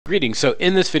Greetings. So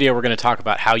in this video we're going to talk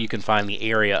about how you can find the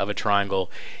area of a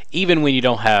triangle even when you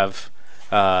don't have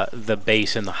the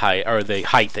base and the height, or the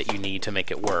height that you need to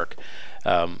make it work,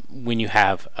 when you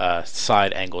have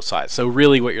side angle sides. So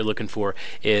really what you're looking for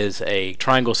is a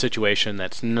triangle situation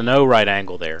that's no right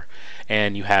angle there,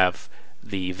 and you have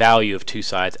the value of two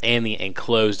sides and the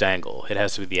enclosed angle. It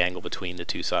has to be the angle between the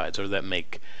two sides, or that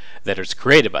is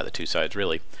created by the two sides,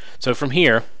 really. So from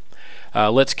here,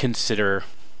 let's consider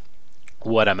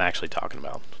what I'm actually talking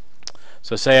about.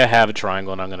 So say I have a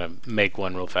triangle, and I'm going to make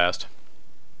one real fast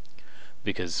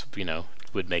because, you know,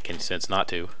 it would make any sense not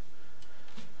to.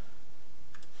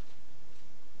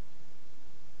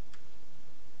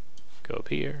 Go up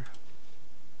here.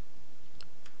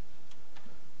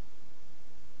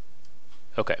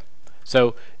 Okay,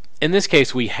 so in this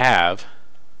case we have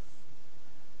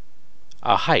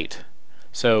a height.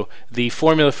 So the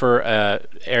formula for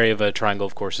area of a triangle,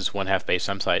 of course, is 1/2 base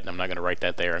times height, and I'm not going to write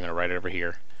that there. I'm going to write it over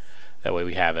here. That way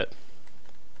we have it.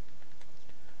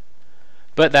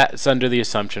 But that's under the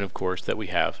assumption, of course, that we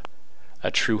have a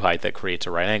true height that creates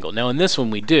a right angle. Now in this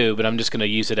one we do, but I'm just going to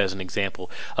use it as an example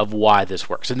of why this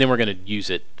works, and then we're going to use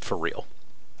it for real.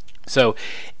 So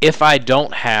if I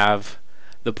don't have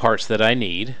the parts that I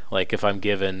need, like if I'm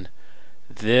given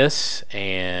this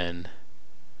and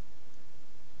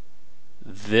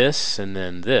this and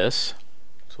then this,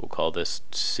 so we'll call this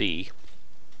C,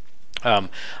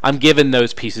 I'm given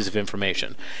those pieces of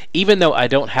information. Even though I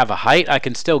don't have a height, I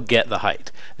can still get the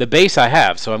height. The base I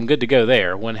have, so I'm good to go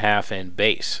there, 1/2 and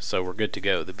base, so we're good to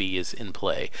go. The B is in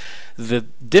play. The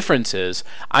difference is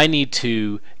I need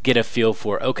to get a feel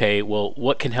for, okay, well,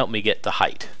 what can help me get the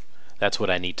height? That's what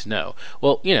I need to know.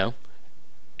 Well, you know,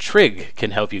 trig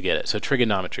can help you get it. So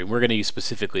trigonometry. We're going to use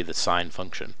specifically the sine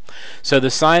function. So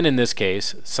the sine in this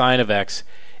case, sine of x,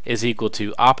 is equal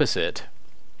to opposite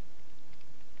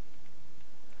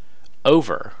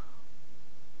over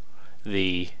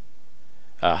the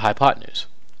hypotenuse.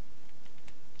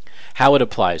 How it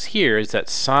applies here is that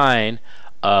sine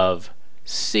of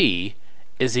C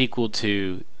is equal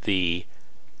to the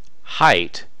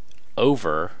height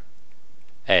over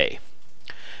A.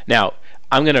 Now,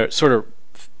 I'm going to sort of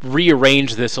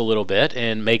rearrange this a little bit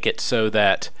and make it so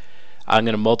that I'm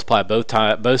going to multiply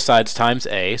both sides times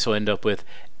A, so I end up with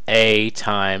A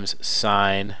times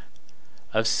sine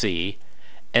of C,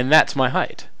 and that's my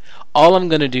height. All I'm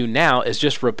going to do now is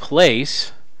just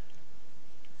replace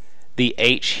the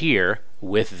H here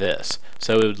with this.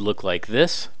 So it would look like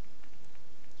this.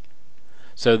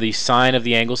 So the sine of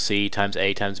the angle C times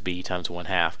A times B times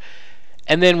 1/2.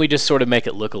 And then we just sort of make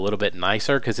it look a little bit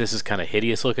nicer because this is kind of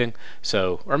hideous looking.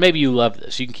 So, or maybe you love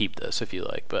this. You can keep this if you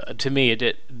like. But to me,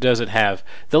 it doesn't have,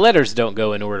 the letters don't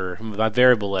go in order. My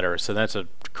variable letters, so that's a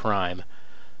crime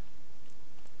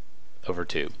over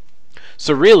 2.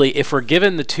 So really, if we're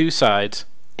given the two sides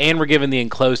and we're given the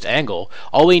enclosed angle,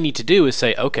 all we need to do is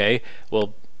say, okay,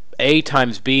 well, A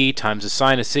times B times the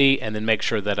sine of C, and then make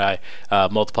sure that I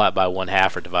multiply it by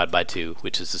 1/2 or divide by 2,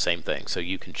 which is the same thing, so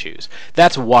you can choose.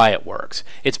 That's why it works.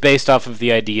 It's based off of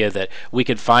the idea that we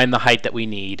can find the height that we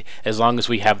need as long as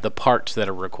we have the parts that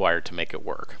are required to make it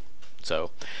work.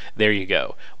 So there you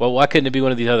go. Well, why couldn't it be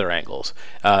one of these other angles?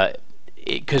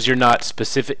 Because you're not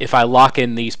specific. If I lock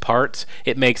in these parts,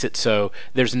 it makes it so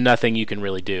there's nothing you can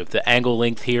really do. If the angle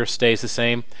length here stays the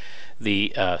same,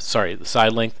 the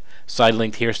side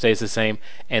length here stays the same,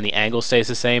 and the angle stays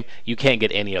the same, you can't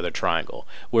get any other triangle.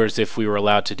 Whereas if we were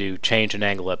allowed to change an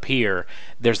angle up here,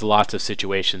 there's lots of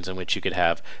situations in which you could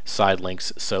have side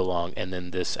lengths so long and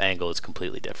then this angle is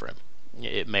completely different.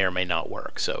 It may or may not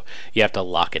work, so you have to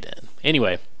lock it in.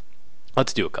 Anyway,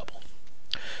 let's do a couple.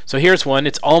 So here's one.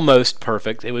 It's almost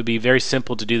perfect. It would be very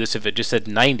simple to do this if it just said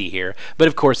 90 here, but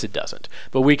of course it doesn't.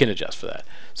 But we can adjust for that.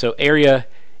 So area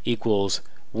equals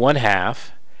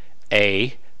 1/2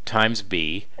 A times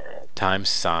B times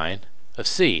sine of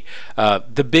C.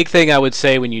 The big thing I would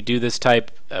say when you do this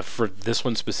type, for this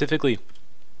one specifically,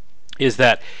 is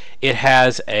that it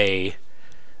has a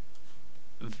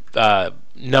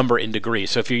number in degrees.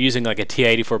 So if you're using like a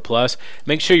TI-84 plus,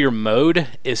 make sure your mode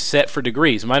is set for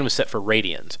degrees. Mine was set for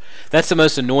radians. That's the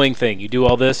most annoying thing. You do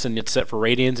all this and it's set for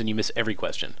radians and you miss every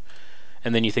question.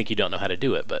 And then you think you don't know how to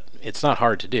do it, but it's not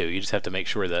hard to do. You just have to make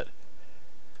sure that,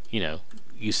 you know,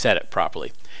 you set it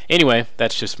properly. Anyway,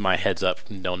 that's just my heads up.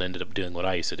 Don't end up doing what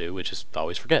I used to do, which is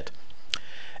always forget.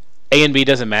 A and B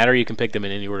doesn't matter. You can pick them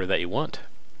in any order that you want.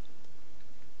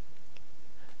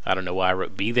 I don't know why I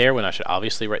wrote B there when I should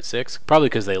obviously write 6. Probably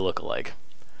because they look alike.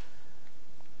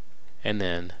 And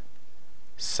then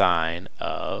sine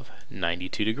of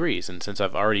 92 degrees. And since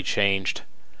I've already changed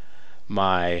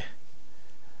my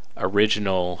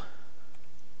original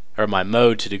or my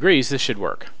mode to degrees, this should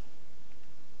work.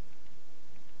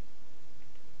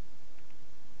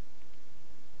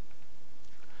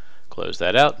 Close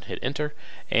that out, hit enter,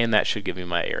 and that should give me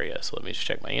my area. So let me just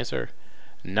check my answer.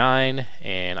 9,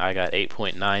 and I got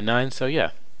 8.99, so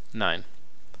yeah, 9.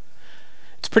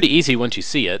 It's pretty easy once you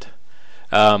see it.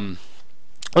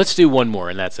 Let's do one more,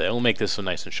 and that's it. We'll make this one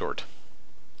nice and short,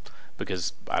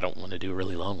 because I don't want to do a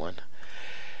really long one.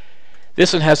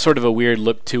 This one has sort of a weird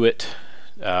look to it.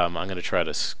 I'm going to try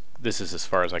to, this is as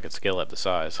far as I can scale up the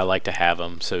size. I like to have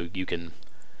them so you can,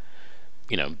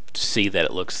 see that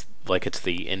it looks like it's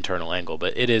the internal angle,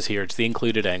 but it is here. It's the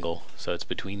included angle, so it's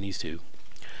between these two.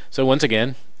 So once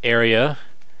again, area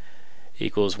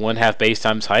equals 1/2 base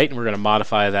times height, and we're going to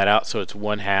modify that out so it's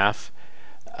 1/2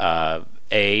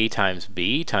 A times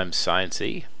B times sine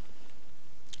C.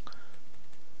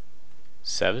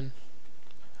 7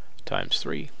 times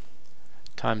 3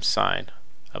 times sine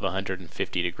of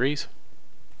 150 degrees.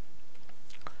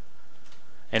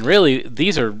 And really,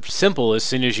 these are simple as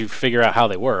soon as you figure out how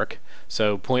they work.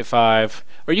 So 0.5,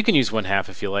 or you can use 1/2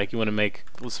 if you like. You want to make,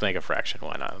 let's make a fraction.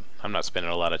 Why not? I'm not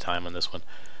spending a lot of time on this one.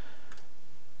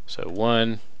 So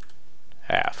 1/2,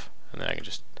 and then I can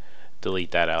just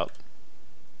delete that out.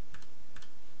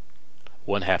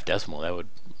 1/2 decimal, that would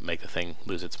make the thing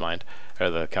lose its mind, or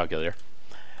the calculator.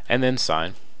 And then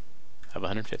sine of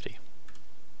 150.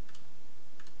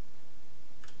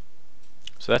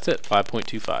 So that's it,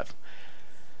 5.25.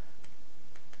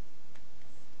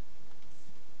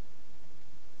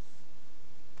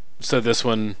 So this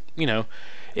one,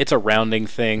 it's a rounding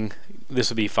thing.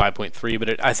 This would be 5.3,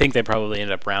 but I think they probably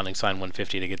ended up rounding sine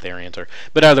 150 to get their answer.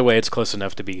 But either way, it's close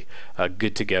enough to be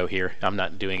good to go here. I'm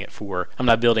not doing it I'm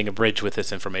not building a bridge with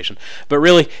this information. But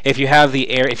really, if you have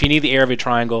if you need the area of a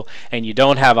triangle and you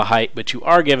don't have a height, but you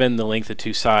are given the length of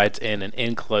two sides and an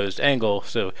enclosed angle,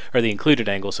 or the included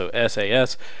angle, so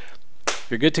SAS,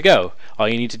 you're good to go. All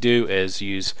you need to do is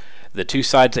use the two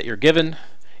sides that you're given.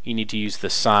 You need to use the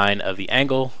sine of the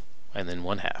angle, and then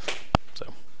 1/2.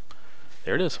 So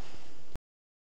there it is.